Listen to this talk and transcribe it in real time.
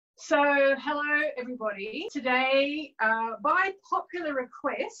So, hello everybody. Today, by popular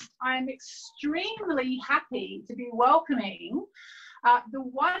request, I am extremely happy to be welcoming the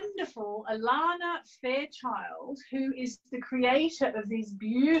wonderful Alana Fairchild, who is the creator of these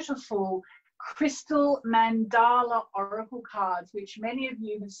beautiful Crystal Mandala Oracle cards, which many of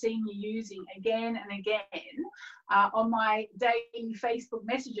you have seen me using again and again on my daily Facebook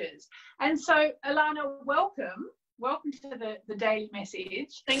messages. And so, Alana, welcome. Welcome to the daily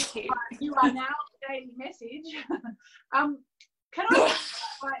message. Thank you. You are now the daily message. Can I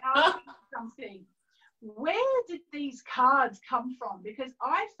ask you something? Where did these cards come from? Because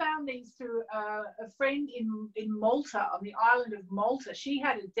I found these through a friend in Malta, on the island of Malta. She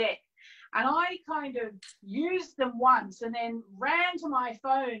had a deck, and I kind of used them once and then ran to my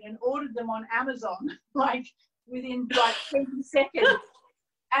phone and ordered them on Amazon, like within like 20 seconds.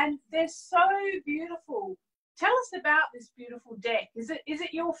 And they're so beautiful. Tell us about this beautiful deck. Is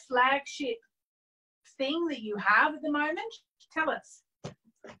it your flagship thing that you have at the moment? Tell us.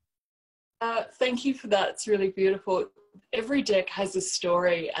 Thank you for that. It's really beautiful. Every deck has a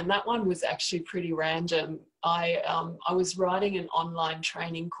story, and that one was actually pretty random. I was writing an online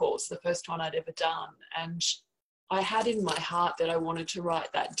training course, the first one I'd ever done, and I had in my heart that I wanted to write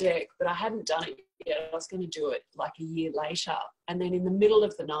that deck, but I hadn't done it yet. I was going to do it like a year later. And then in the middle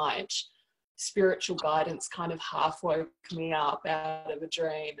of the night, spiritual guidance kind of half woke me up out of a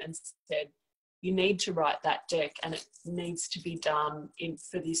dream and said, you need to write that deck, and it needs to be done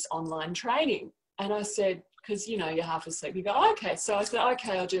for this online training. And I said, because, you know, you're half asleep, you go, okay. So I said,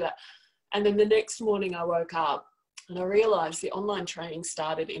 okay, I'll do that. And then the next morning I woke up and I realized the online training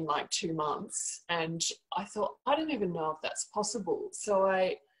started in like 2 months. And I thought, I don't even know if that's possible. So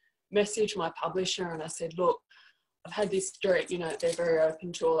I messaged my publisher and I said, look, I've had this dream, you know, they're very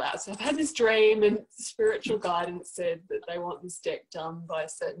open to all that. So I've had this dream, and spiritual guidance said that they want this deck done by a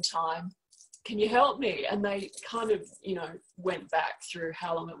certain time. Can you help me? And they kind of, you know, went back through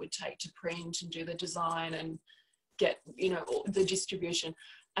how long it would take to print and do the design and get, you know, the distribution.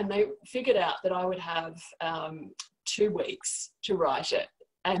 And they figured out that I would have 2 weeks to write it.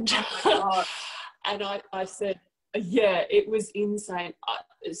 And, and I said, yeah, it was insane.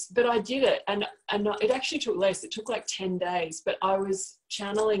 But I did it, and it actually took less. It took like 10 days, but I was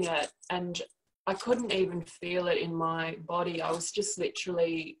channeling it and I couldn't even feel it in my body. I was just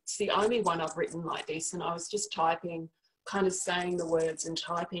literally, it's the only one I've written like this, and I was just typing, kind of saying the words and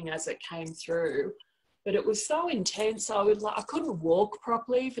typing as it came through. But it was so intense. I couldn't walk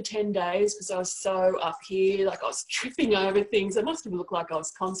properly for 10 days because I was so up here, like I was tripping over things. I must have looked like I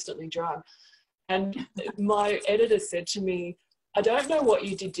was constantly drunk. And my editor said to me, I don't know what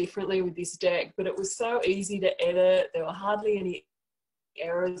you did differently with this deck, but it was so easy to edit. There were hardly any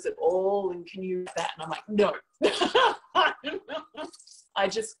errors at all. And can you do that? And I'm like, no.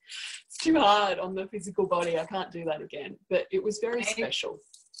 It's too hard on the physical body. I can't do that again. But it was very special.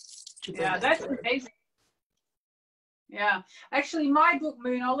 Yeah, that's amazing. Yeah. Actually, my book,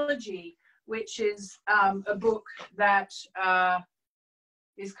 Moonology, which is a book that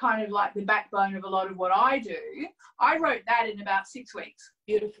is kind of like the backbone of a lot of what I do. I wrote that in about 6 weeks.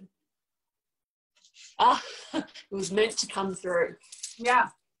 Beautiful. It was meant to come through. Yeah.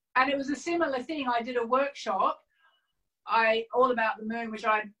 And it was a similar thing. I did a workshop all about the moon, which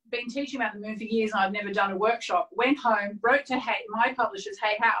I'd been teaching about the moon for years and I'd never done a workshop. Went home, wrote to my publisher's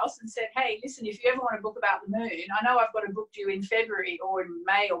Hay House and said, hey, listen, if you ever want a book about the moon, I know I've got a book due in February or in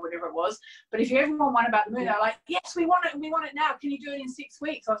May or whatever it was, but if you ever want one about the moon, they're like, yes, we want it now. Can you do it in 6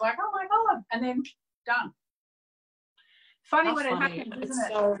 weeks? I was like, oh my God. And then done. Funny when it happens, isn't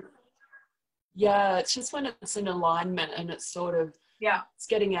it? So, yeah, it's just when it's in alignment and it's sort of, it's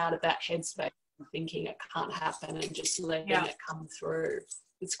getting out of that headspace, thinking it can't happen and just letting it come through.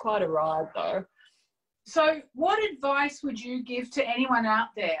 It's quite a ride though. So what advice would you give to anyone out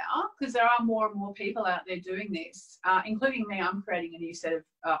there, because there are more and more people out there doing this, including me? I'm creating a new set of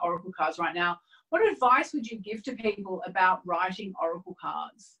oracle cards right now. What advice would you give to people about writing oracle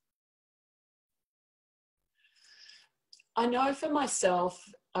cards? I know for myself,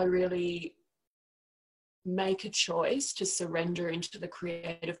 I really make a choice to surrender into the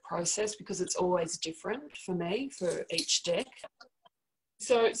creative process because it's always different for me, for each deck.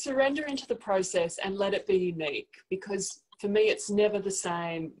 So surrender into the process and let it be unique, because for me it's never the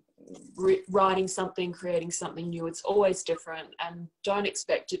same. Writing something, creating something new, it's always different, and don't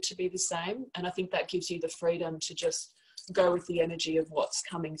expect it to be the same. And I think that gives you the freedom to just go with the energy of what's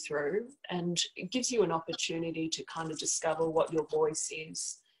coming through, and it gives you an opportunity to kind of discover what your voice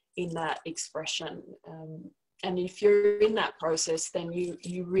is in that expression. And if you're in that process, then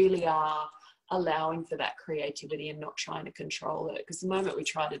you really are allowing for that creativity and not trying to control it. Because the moment we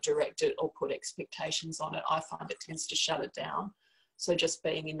try to direct it or put expectations on it, I find it tends to shut it down. So just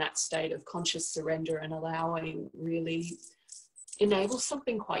being in that state of conscious surrender and allowing really enables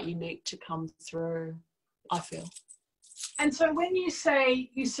something quite unique to come through, I feel. And so when you say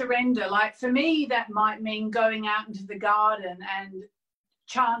you surrender, like for me, that might mean going out into the garden and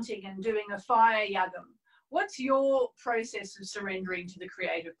chanting and doing a fire yagam. What's your process of surrendering to the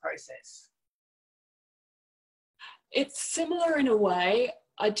creative process? It's similar in a way.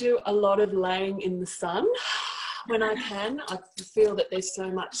 I do a lot of laying in the sun when I can. I feel that there's so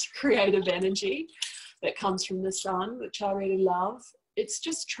much creative energy that comes from the sun, which I really love. It's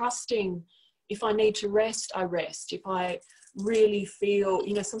just trusting. If I need to rest, I rest. If I really feel,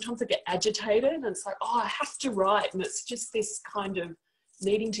 you know, sometimes I get agitated and it's like, oh, I have to write. And it's just this kind of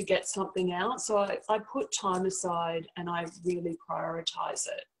needing to get something out. So I put time aside and I really prioritize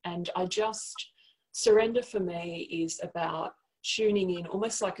it. And I just, surrender for me is about tuning in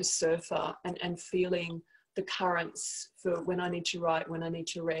almost like a surfer and feeling the currents for when I need to write, when I need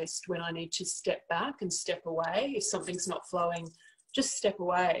to rest, when I need to step back and step away. If something's not flowing, just step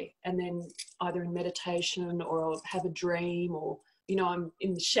away, and then either in meditation or I'll have a dream, or, you know, I'm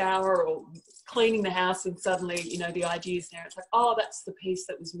in the shower or cleaning the house and suddenly, you know, the idea's there. It's like, oh, that's the piece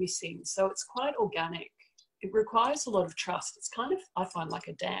that was missing. So it's quite organic. It requires a lot of trust. It's kind of, I find, like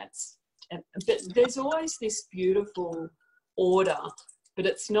a dance. But there's always this beautiful order, but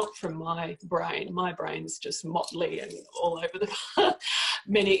it's not from my brain. My brain's just motley and all over the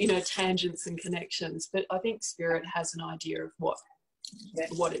many, you know, tangents and connections. But I think spirit has an idea of what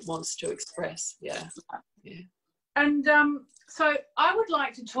it wants to express. Yeah. And so I would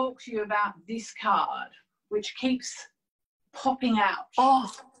like to talk to you about this card, which keeps popping out.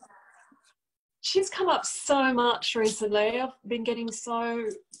 Oh, she's come up so much recently. I've been getting so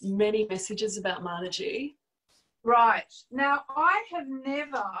many messages about Manaji. Right. Now, I have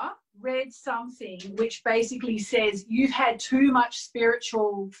never read something which basically says you've had too much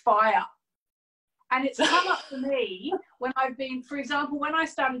spiritual fire. And it's come up for me when I've been, for example, when I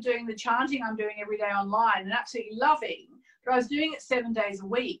started doing the chanting I'm doing every day online and absolutely loving, but I was doing it 7 days a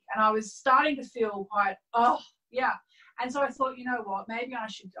week and I was starting to feel quite, oh, yeah. And so I thought, you know what, maybe I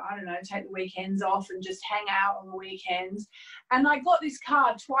should, I don't know, take the weekends off and just hang out on the weekends. And I got this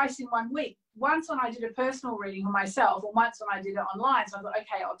card twice in 1 week. Once when I did a personal reading for myself, or once when I did it online. So I thought,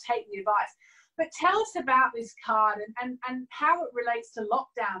 okay, I'll take the advice. But tell us about this card and how it relates to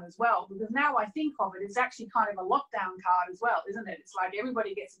lockdown as well, because now I think of it, it's actually kind of a lockdown card as well, isn't it? It's like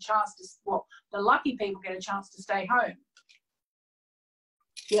everybody gets a chance to, well, the lucky people get a chance to stay home.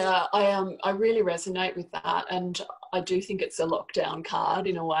 Yeah, I really resonate with that, and I do think it's a lockdown card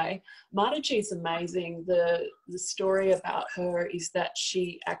in a way. Mataji is amazing. The story about her is that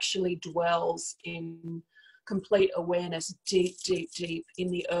she actually dwells in complete awareness deep, deep, deep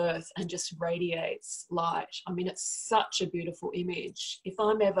in the earth and just radiates light. I mean, it's such a beautiful image. If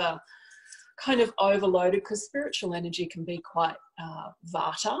I'm ever kind of overloaded, because spiritual energy can be quite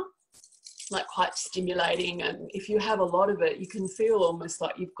vata, like quite stimulating, and if you have a lot of it, you can feel almost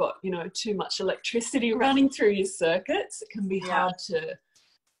like you've got, you know, too much electricity running through your circuits. It can be hard to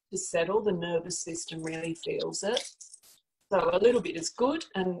settle. The nervous system really feels it. So a little bit is good,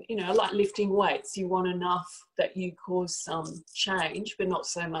 and, you know, like lifting weights, you want enough that you cause some change, but not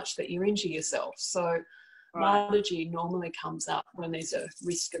so much that you injure yourself. So Mataji normally comes up when there's a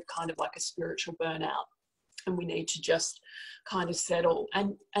risk of kind of like a spiritual burnout, and we need to just kind of settle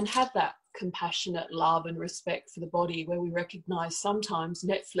and have that compassionate love and respect for the body, where we recognize sometimes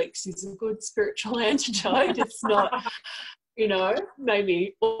Netflix is a good spiritual antidote. It's not, you know,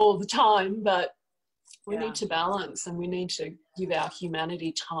 maybe all the time, but we need to balance, and we need to give our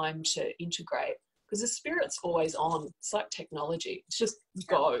humanity time to integrate, because the spirit's always on. It's like technology. It just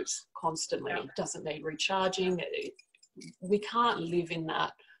goes constantly. It doesn't need recharging. We can't live in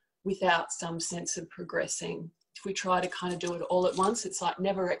that without some sense of progressing. If we try to kind of do it all at once, it's like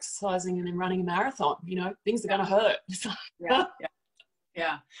never exercising and then running a marathon. You know, things are going to hurt. So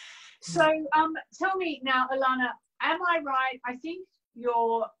tell me now, Alana, am I right? I think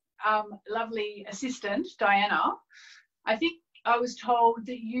your lovely assistant, Diana, I think I was told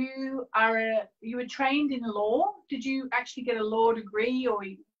that you were trained in law. Did you actually get a law degree, or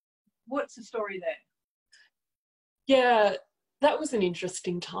what's the story there? Yeah, that was an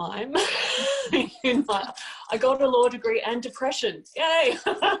interesting time. I got a law degree and depression. Yay!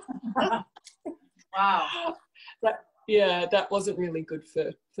 Wow. That wasn't really good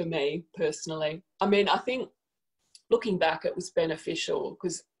for me personally. I mean, I think looking back, it was beneficial,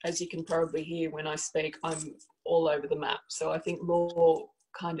 because as you can probably hear when I speak, I'm all over the map. So I think law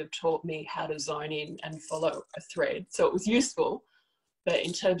kind of taught me how to zone in and follow a thread. So it was useful. But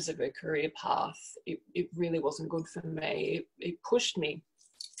in terms of a career path, it really wasn't good for me. It pushed me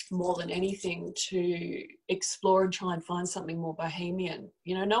more than anything to explore and try and find something more bohemian.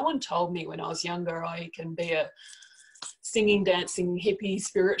 You know, no one told me when I was younger, oh, you can be a singing, dancing, hippie,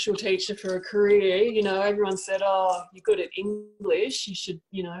 spiritual teacher for a career. You know, everyone said, oh, you're good at English, you should,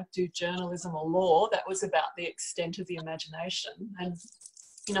 you know, do journalism or law. That was about the extent of the imagination. And,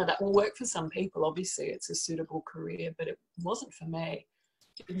 you know, that will work for some people. Obviously, it's a suitable career, but it wasn't for me.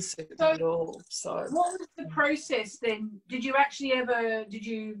 It didn't suit me at all. So what was the process then? Did you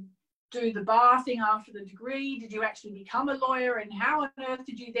do the bar thing after the degree? Did you actually become a lawyer? And how on earth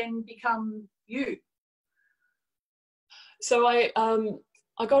did you then become you? So I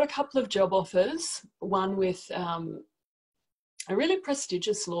got a couple of job offers, one with a really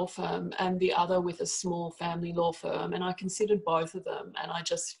prestigious law firm and the other with a small family law firm. And I considered both of them and I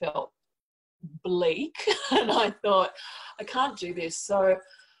just felt bleak. And I thought, I can't do this. So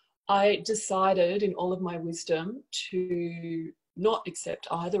I decided in all of my wisdom to not accept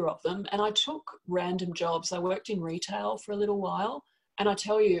either of them. And I took random jobs. I worked in retail for a little while. And I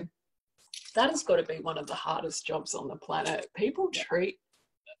tell you, that has got to be one of the hardest jobs on the planet. People treat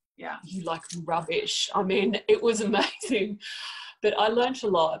you like rubbish. I mean, it was amazing. But I learned a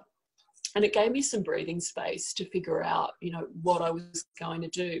lot. And it gave me some breathing space to figure out, you know, what I was going to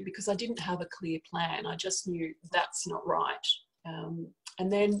do, because I didn't have a clear plan. I just knew that's not right. And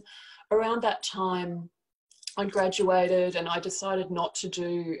then around that time, I graduated and I decided not to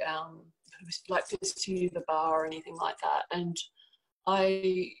do like pursue the bar or anything like that. And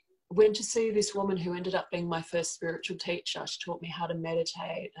I went to see this woman who ended up being my first spiritual teacher. She taught me how to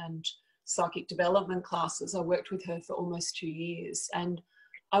meditate and psychic development classes. I worked with her for almost 2 years. And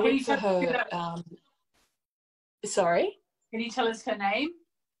I went for her, sorry? Can you tell us her name?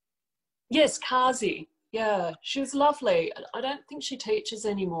 Yes, Kazi. Yeah, she was lovely. I don't think she teaches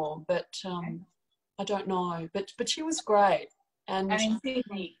anymore, but I don't know. But she was great. And in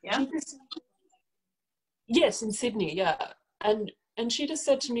Sydney, yeah? Yes, in Sydney, yeah. And she just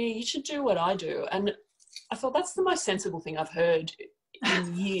said to me, you should do what I do. And I thought, that's the most sensible thing I've heard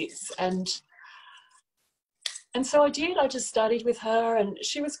in years. And so I did. I just studied with her and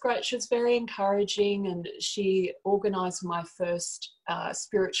she was great. She was very encouraging and she organised my first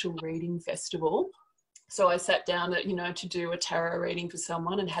spiritual reading festival. So I sat down, to do a tarot reading for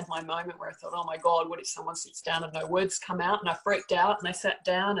someone and had my moment where I thought, oh my God, what if someone sits down and no words come out? And I freaked out and I sat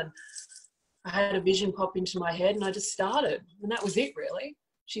down and I had a vision pop into my head and I just started. And that was it, really.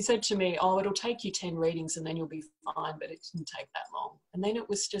 She said to me, oh, it'll take you 10 readings and then you'll be fine, but it didn't take that long. And then it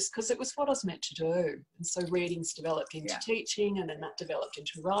was just because it was what I was meant to do. And so readings developed into teaching and then that developed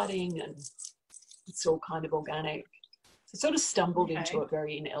into writing and it's all kind of organic. So I sort of stumbled into it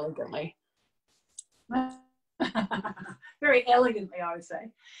very inelegantly. Very elegantly, I would say.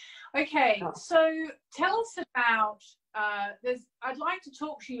 Okay, so tell us about, I'd like to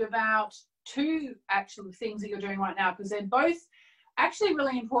talk to you about two actual things that you're doing right now, because they're both actually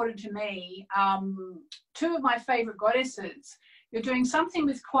really important to me. Two of my favorite goddesses. You're doing something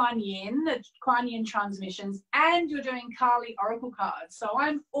with Kuan Yin, the Kuan Yin transmissions, and you're doing Kali Oracle cards. So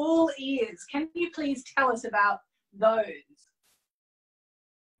I'm all ears. Can you please tell us about those?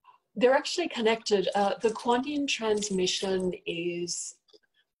 They're actually connected. The Kuan Yin transmission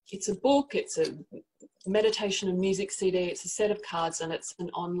it's a book, it's a meditation and music CD, it's a set of cards, and it's an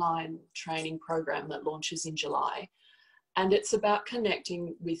online training program that launches in July. And it's about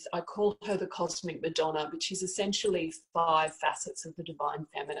connecting with, I call her the Cosmic Madonna, which is essentially 5 facets of the Divine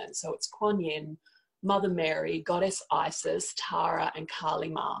Feminine. So it's Kuan Yin, Mother Mary, Goddess Isis, Tara, and Kali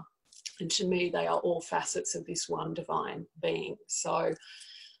Ma. And to me, they are all facets of this one divine being. So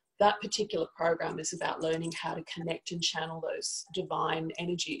that particular program is about learning how to connect and channel those divine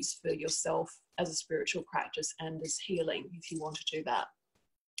energies for yourself as a spiritual practice and as healing, if you want to do that.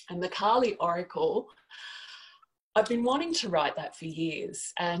 And the Kali Oracle, I've been wanting to write that for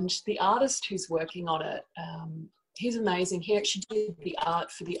years. And the artist who's working on it, he's amazing. He actually did the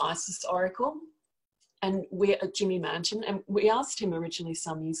art for the Isis Oracle. And we're at Jimmy Manton. And we asked him originally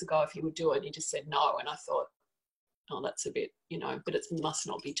some years ago if he would do it. And he just said no. And I thought, oh, that's a bit, but it must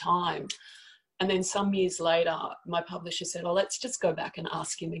not be time. And then some years later, my publisher said, oh, let's just go back and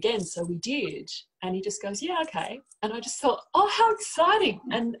ask him again. So we did. And he just goes, yeah, okay. And I just thought, oh, how exciting.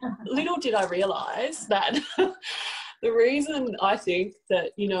 And little did I realise that the reason I think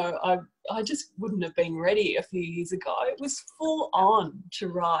that, I just wouldn't have been ready a few years ago, it was full on to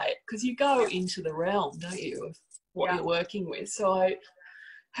write, because you go into the realm, don't you, of what you're working with. So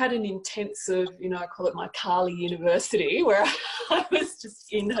had an intensive, you know, I call it my Kali University, where I was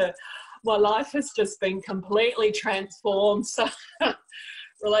just in her. My life has just been completely transformed. So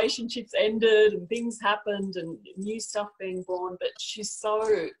relationships ended and things happened and new stuff being born, but she's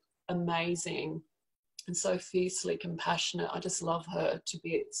so amazing and so fiercely compassionate. I just love her to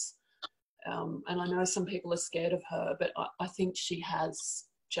bits. And I know some people are scared of her, but I think she has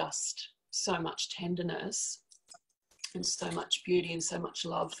just so much tenderness and so much beauty and so much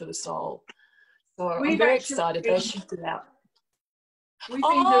love for the soul. So I'm very excited. They shifted out. We've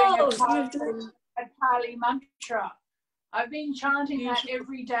been doing a Kali mantra. I've been chanting that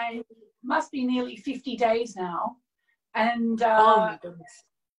every day. Must be nearly 50 days now. And oh my goodness.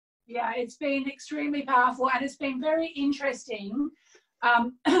 Yeah, it's been extremely powerful, and it's been very interesting.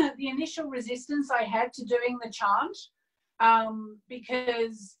 The initial resistance I had to doing the chant,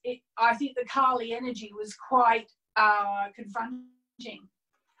 because I think the Kali energy was quite confronting,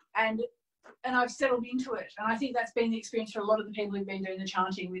 and I've settled into it, and I think that's been the experience for a lot of the people who've been doing the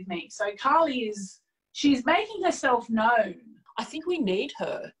chanting with me. So Kali she's making herself known. I think we need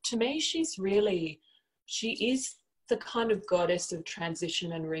her. To me, she is the kind of goddess of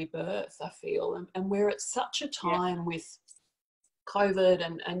transition and rebirth, I feel, and we're at such a time with COVID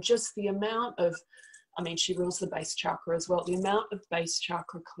and just the amount of, I mean, she rules the base chakra as well, the amount of base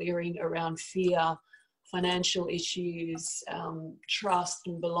chakra clearing around fear, financial issues, trust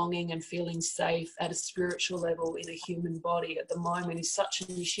and belonging and feeling safe at a spiritual level in a human body at the moment is such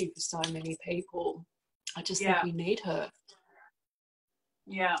an issue for so many people. I just think we need her.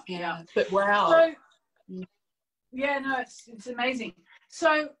 Yeah. But wow. So, yeah, no, it's amazing.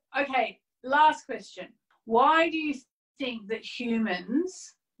 So, okay, last question. Why do you think that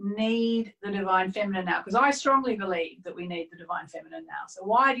humans need the divine feminine now? Because I strongly believe that we need the divine feminine now. So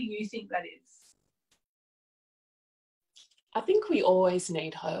why do you think that is? I think we always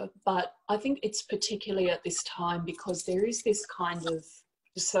need her, but I think it's particularly at this time because there is this kind of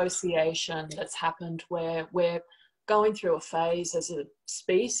dissociation that's happened where we're going through a phase as a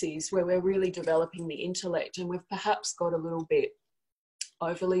species where we're really developing the intellect, and we've perhaps got a little bit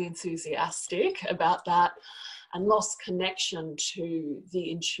overly enthusiastic about that and lost connection to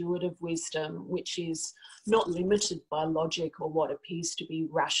the intuitive wisdom, which is not limited by logic or what appears to be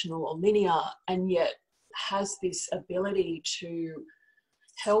rational or linear, and yet has this ability to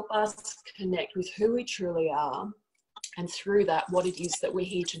help us connect with who we truly are, and through that what it is that we're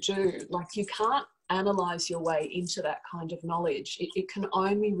here to do. Like, you can't analyze your way into that kind of knowledge. It can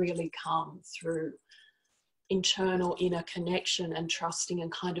only really come through internal inner connection and trusting and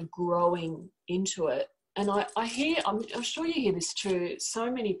kind of growing into it. And I hear, I'm sure you hear this too,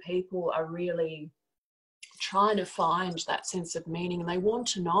 so many people are really trying to find that sense of meaning, and they want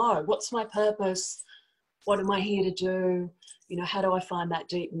to know, what's my purpose? What am I here to do? You know, how do I find that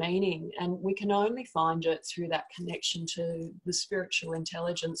deep meaning? And we can only find it through that connection to the spiritual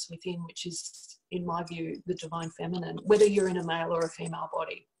intelligence within, which is, in my view, the divine feminine, whether you're in a male or a female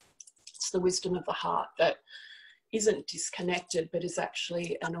body. It's the wisdom of the heart that isn't disconnected, but is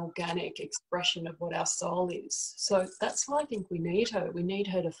actually an organic expression of what our soul is. So that's why I think we need her. We need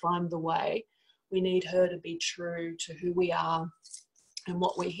her to find the way. We need her to be true to who we are and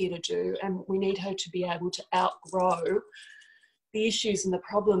what we're here to do. And we need her to be able to outgrow the issues and the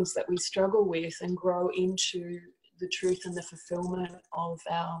problems that we struggle with and grow into the truth and the fulfillment of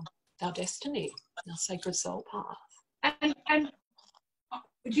our destiny, our sacred soul path. And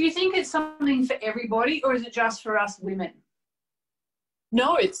do you think it's something for everybody, or is it just for us women?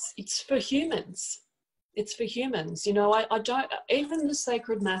 No, it's for humans. It's for humans. You know, I don't, even the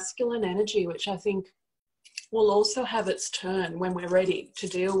sacred masculine energy, which I think will also have its turn when we're ready to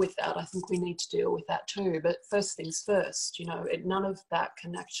deal with that. I think we need to deal with that too. But first things first, you know, none of that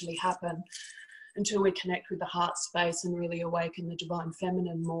can actually happen until we connect with the heart space and really awaken the divine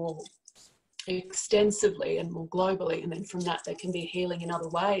feminine more extensively and more globally. And then from that, there can be healing in other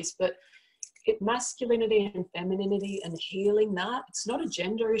ways. But masculinity and femininity and healing that, it's not a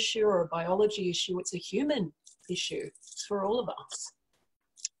gender issue or a biology issue. It's a human issue. It's for all of us.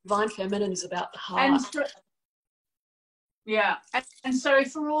 Divine feminine is about the heart. And so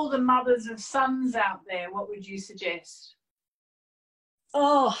for all the mothers of sons out there, what would you suggest?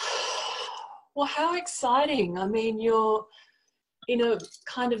 Oh, well, how exciting. I mean, you're in a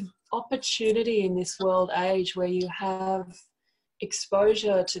kind of opportunity in this world age where you have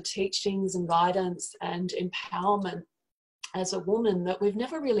exposure to teachings and guidance and empowerment as a woman that we've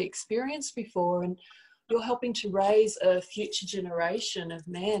never really experienced before. And you're helping to raise a future generation of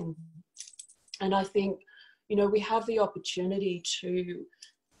men. And I think, you know, we have the opportunity to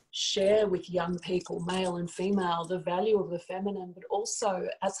share with young people, male and female, the value of the feminine, but also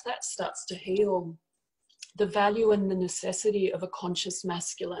as that starts to heal, the value and the necessity of a conscious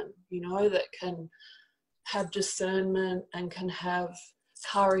masculine, you know, that can have discernment and can have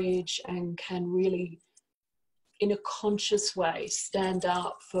courage and can really, in a conscious way, stand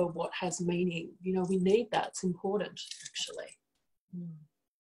up for what has meaning. You know, we need that. It's important, actually.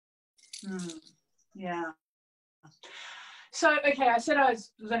 Yeah. So, okay, I said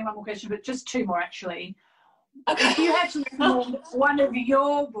there's only one more question, but just two more, actually. Okay. If you had to recommend one of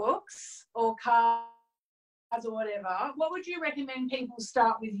your books or cards or whatever, what would you recommend people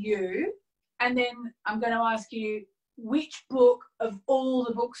start with you? And then I'm going to ask you, which book of all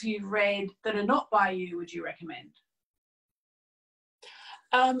the books you've read that are not by you would you recommend?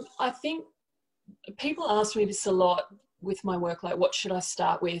 I think people ask me this a lot with my work, like, what should I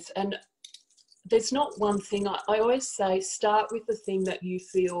start with? And there's not one thing. I always say start with the thing that you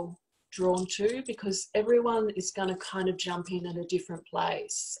feel drawn to, because everyone is going to kind of jump in at a different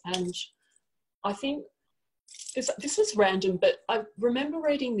place. And I think this is random, but I remember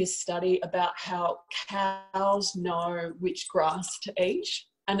reading this study about how cows know which grass to eat.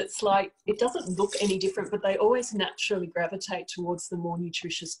 And it's like, it doesn't look any different, but they always naturally gravitate towards the more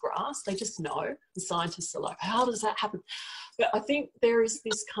nutritious grass. They just know. The scientists are like, how does that happen? But I think there is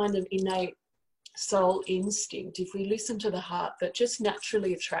this kind of innate soul instinct, if we listen to the heart, that just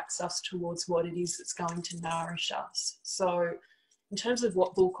naturally attracts us towards what it is that's going to nourish us. So in terms of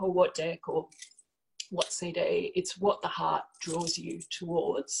what book or what deck or what CD, it's what the heart draws you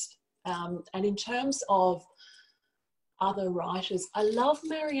towards. And in terms of other writers, I love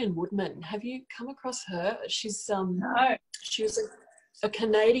Marianne Woodman. Have you come across her? She's no. She was a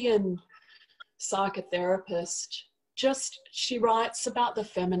Canadian psychotherapist. She writes about the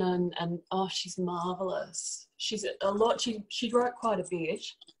feminine, and she's marvelous. She's a lot. She wrote quite a bit.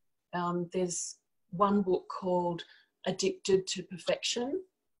 There's one book called Addicted to Perfection,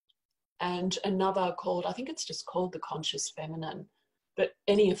 and another called, I think it's just called The Conscious Feminine. But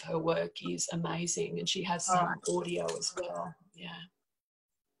any of her work is amazing, and she has some audio as well. Yeah.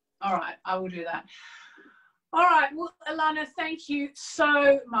 All right, I will do that. All right, well, Alana, thank you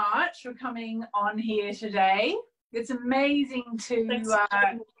so much for coming on here today. It's amazing to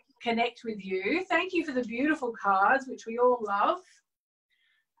connect with you. Thank you for the beautiful cards, which we all love.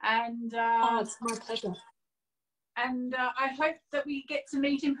 And it's my pleasure. And I hope that we get to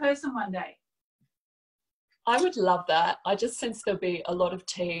meet in person one day. I would love that. I just sense there'll be a lot of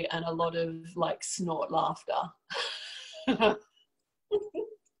tea and a lot of like snort laughter.